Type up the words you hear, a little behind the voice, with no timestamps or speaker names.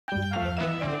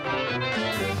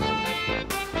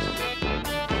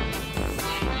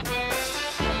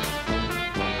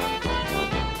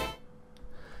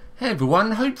Hey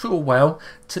everyone, hope you're all well.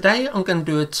 Today I'm going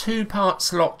to do a two-part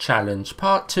slot challenge.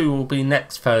 Part 2 will be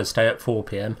next Thursday at 4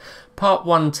 PM. Part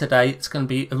 1 today, it's going to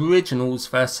be Originals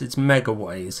versus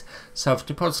Megaways. So I've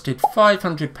deposited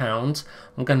 £500.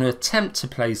 I'm going to attempt to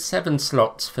play 7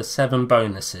 slots for 7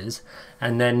 bonuses.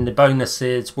 And then the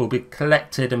bonuses will be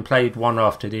collected and played one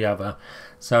after the other.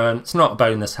 So it's not a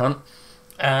bonus hunt.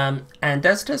 And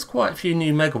as there's quite a few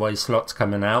new Megaways slots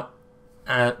coming out,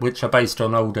 which are based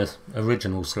on older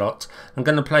original slots, I'm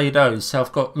going to play those. So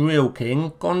I've got Real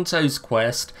King, Gonzo's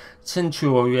Quest,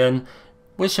 Centurion,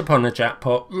 Wish Upon a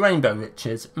Jackpot, Rainbow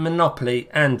Riches, Monopoly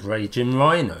and Raging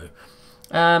Rhino.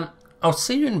 I'll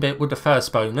see you in a bit with the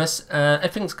first bonus.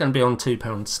 Everything's going to be on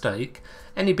 £2 stake.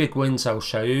 Any big wins I'll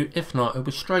show you, if not it'll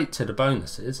be straight to the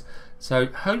bonuses. So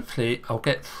hopefully I'll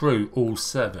get through all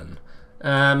 7.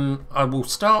 I will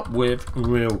start with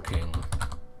Real King.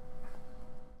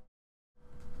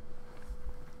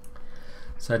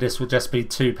 So this will just be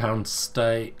 £2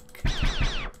 stake.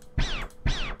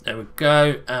 There we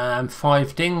go.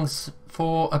 5 dings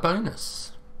for a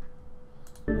bonus.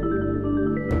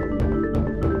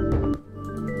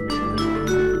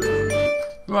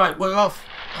 Right, we're off.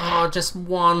 Oh, just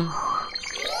one.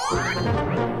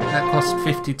 That cost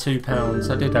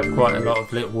 £52. I did have quite a lot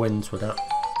of little wins with that.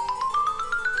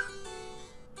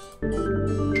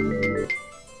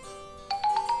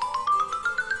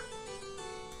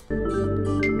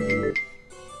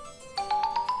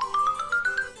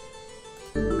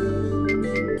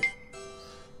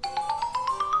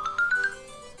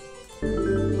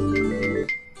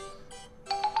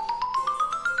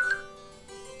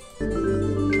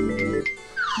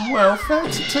 Well,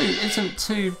 32 isn't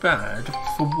too bad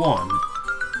for 1.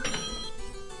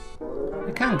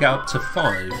 It can get up to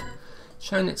 5.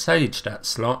 Showing its age, that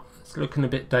slot. It's looking a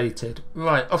bit dated.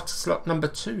 Right, off to slot number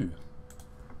 2.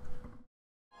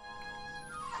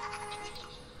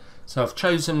 So I've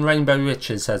chosen Rainbow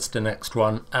Riches as the next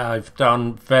one. I've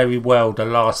done very well the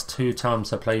last 2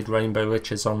 times I played Rainbow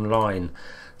Riches online.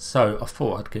 So I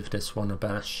thought I'd give this one a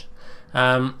bash.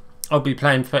 I'll be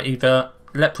playing for either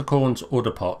Leprechauns or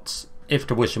the Pots. If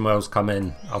the Wishing Wells come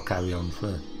in, I'll carry on for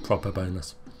a proper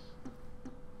bonus.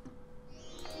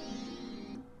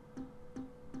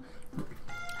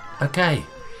 Okay.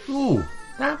 Ooh,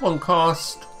 that one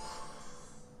cost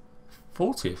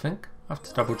 40, I think. I have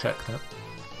to double check that.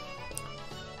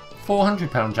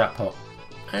 £400 jackpot.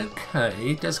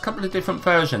 Okay, there's a couple of different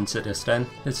versions of this then.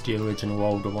 This is the original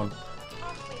older one.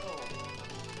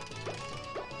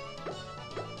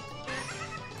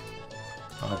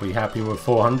 I'll be happy with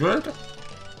 400.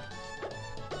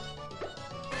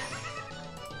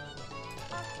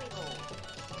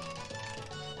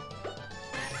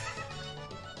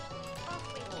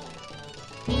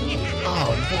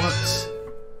 Oh, what?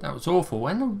 That was awful.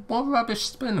 And what rubbish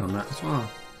spin on that as well.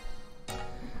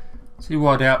 See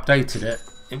why they updated it.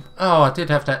 Oh, I did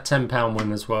have that £10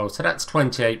 win as well. So that's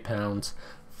 £28.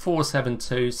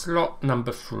 472, slot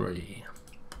number 3.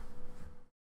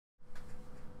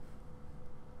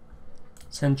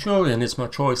 Centurion is my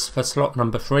choice for slot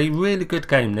number 3. Really good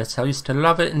game this. I used to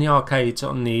love it in the arcades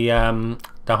on the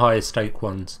higher stake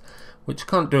ones, which I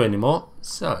can't do anymore.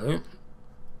 So I'm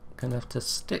gonna have to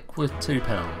stick with £2.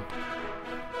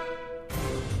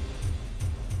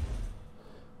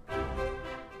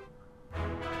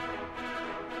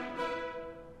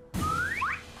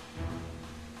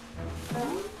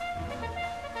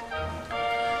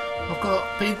 I've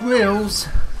got big reels.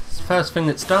 It's the first thing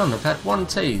it's done. I've had 1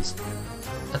 tease.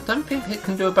 I don't think it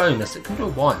can do a bonus. It can do a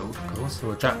wild, of course,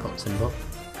 or a jackpot symbol.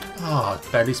 Oh,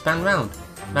 it barely span round.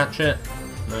 Match it.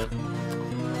 No.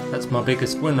 That's my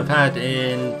biggest win I've had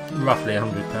in roughly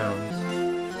 £100.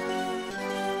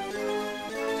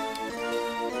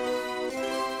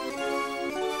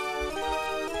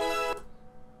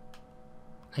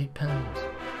 £8.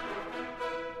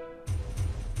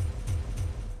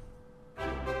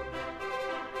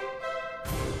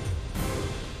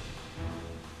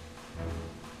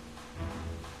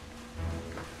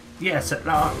 Yes, at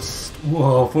last.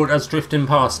 Whoa, I thought I was drifting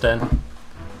past then.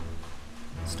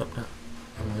 Stop that.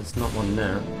 Oh, there's not one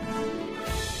there.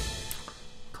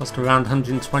 Cost around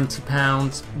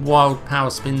 £120. Wild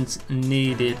power spins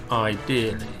needed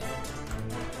ideally.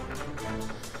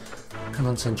 Come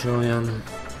on, Centurion.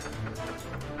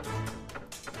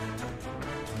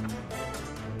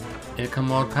 Here come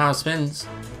wild power spins.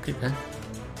 Keep going.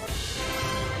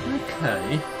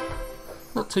 Okay.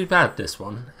 Not too bad, this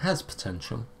one. Has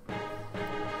potential.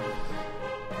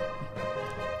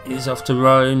 He's off to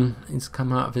Rome. He's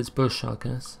come out of his bush, I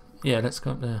guess. Yeah, let's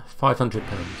go up there. £500.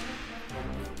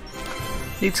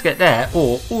 Need to get there,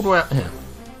 or all the way up here.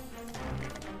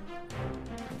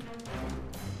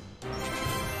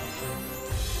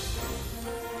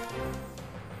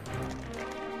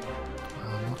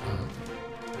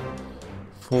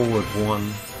 Forward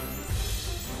 1.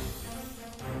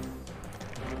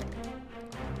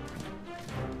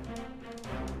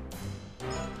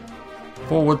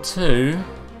 Forward 2.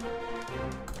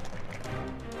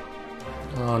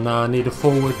 Oh no, I need a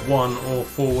forward 1 or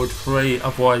forward 3,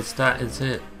 otherwise that is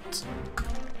it.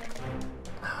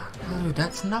 No,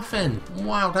 that's nothing.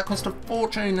 Wow, that cost a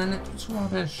fortune and it was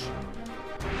rubbish.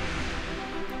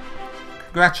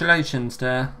 Congratulations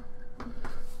there.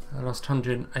 I lost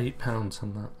 £108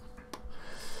 on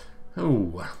that.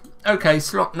 Ooh. Okay,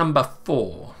 slot number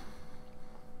 4.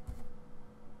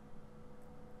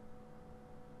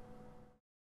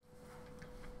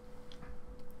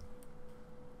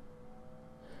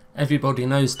 Everybody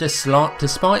knows this slot.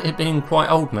 Despite it being quite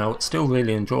old now, it's still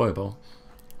really enjoyable.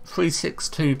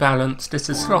 362 balance. This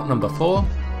is slot number 4.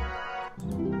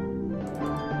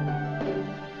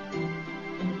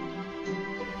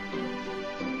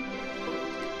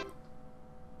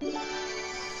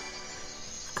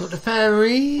 Got the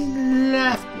fairy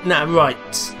left. No,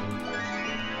 right.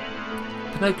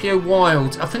 Pinocchio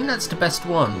Wild. I think that's the best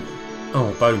one.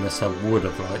 Oh, bonus I would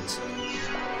have liked.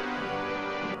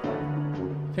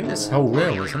 I think this whole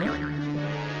reel, isn't it?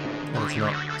 No, it's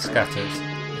not. Scatters.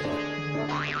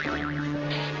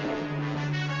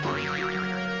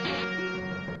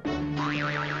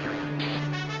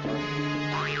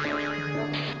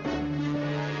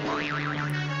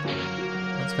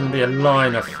 That's going to be a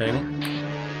line, I think.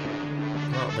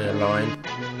 That'll be a line.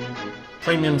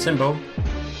 Premium symbol.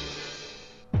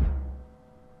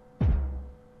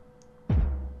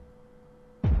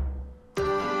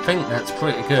 I think that's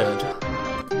pretty good.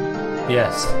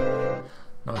 Yes.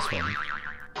 Nice one.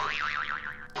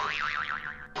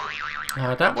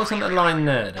 That wasn't a line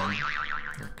there then.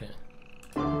 Okay.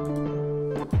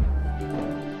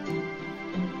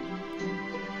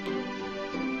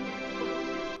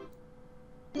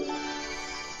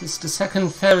 This is the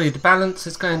second fairy. The balance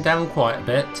is going down quite a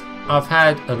bit. I've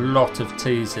had a lot of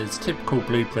teasers. Typical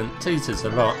blueprint. Teasers a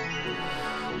lot.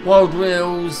 Wild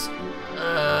reels.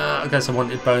 I guess I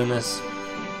wanted bonus.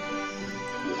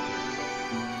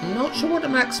 I'm not sure what the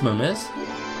maximum is.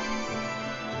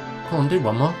 Come on, do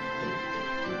one more.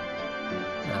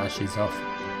 Ah, she's off.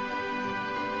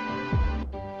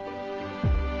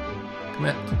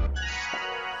 Commit.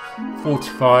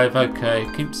 45, okay.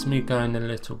 Keeps me going a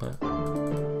little bit.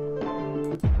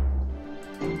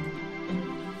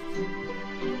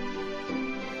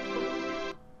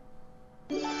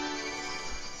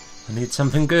 I need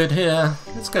something good here.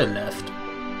 Let's go left.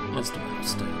 Let's do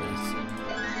this.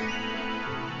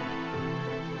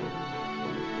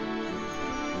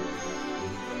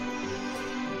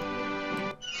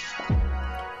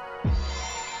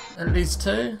 At least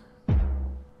 2?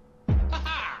 Oh,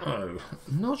 I'm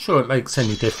not sure it makes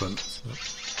any difference.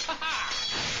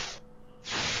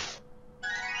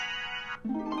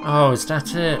 Oh, is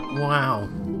that it? Wow.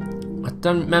 I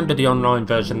don't remember the online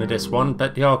version of this one,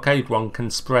 but the arcade one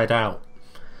can spread out.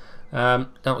 That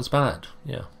was bad,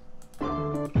 yeah.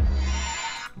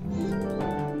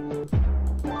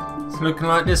 It's looking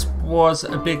like this was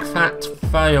a big fat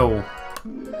fail.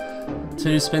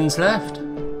 2 spins left.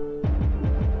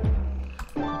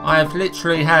 I have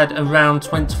literally had around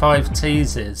 25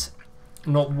 teasers.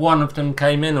 Not one of them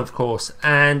came in, of course,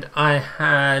 and I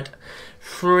had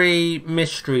 3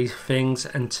 mystery things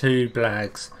and 2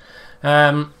 blags.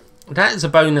 That is a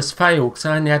bonus fail because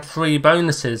I only had 3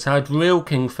 bonuses. I had Real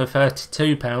King for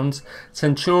 £32,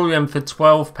 Centurion for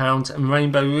 £12 and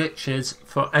Rainbow Riches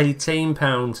for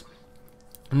 £18.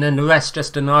 And then the rest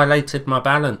just annihilated my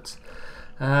balance.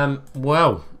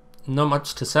 Well, not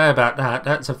much to say about that.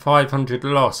 That's a 500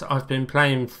 loss. I've been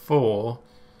playing for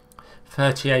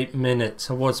 38 minutes.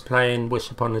 I was playing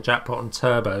Wish Upon a Jackpot and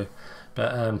Turbo,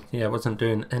 but yeah, I wasn't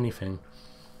doing anything.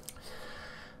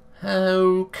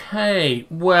 Okay,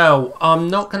 well, I'm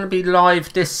not going to be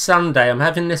live this Sunday. I'm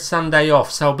having this Sunday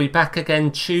off, so I'll be back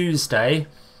again Tuesday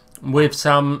with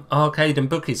some arcade and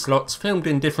bookie slots filmed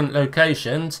in different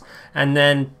locations, and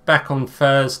then back on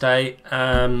Thursday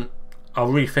I'll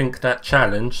rethink that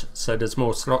challenge so there's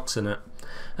more slots in it.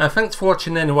 Thanks for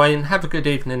watching anyway, and have a good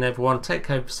evening everyone. Take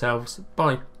care of yourselves.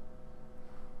 Bye.